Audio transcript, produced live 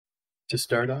To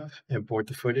start off, import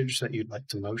the footage that you'd like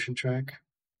to motion track.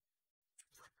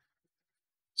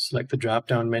 Select the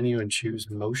drop-down menu and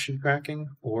choose Motion Tracking,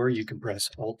 or you can press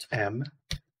Alt-M.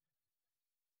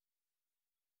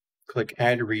 Click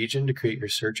Add Region to create your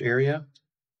search area.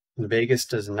 And Vegas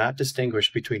does not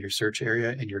distinguish between your search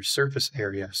area and your surface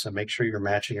area, so make sure you're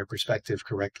matching your perspective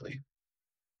correctly.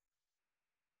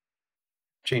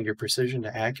 Change your precision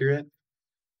to accurate.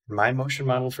 My motion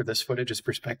model for this footage is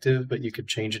perspective, but you could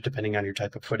change it depending on your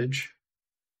type of footage.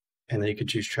 And then you could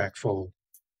choose track full.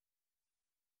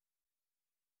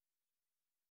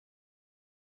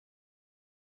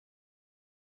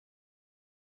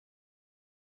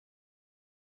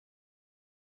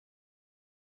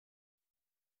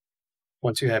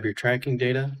 Once you have your tracking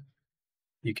data,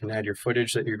 you can add your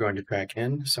footage that you're going to track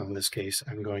in. So in this case,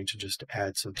 I'm going to just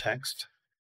add some text.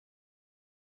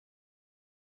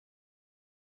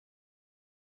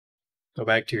 Go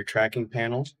back to your tracking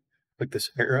panel, click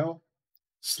this arrow,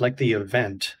 select the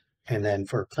event, and then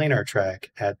for a planar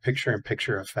track, add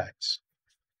picture-in-picture effects.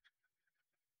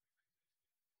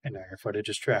 And now your footage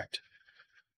is tracked.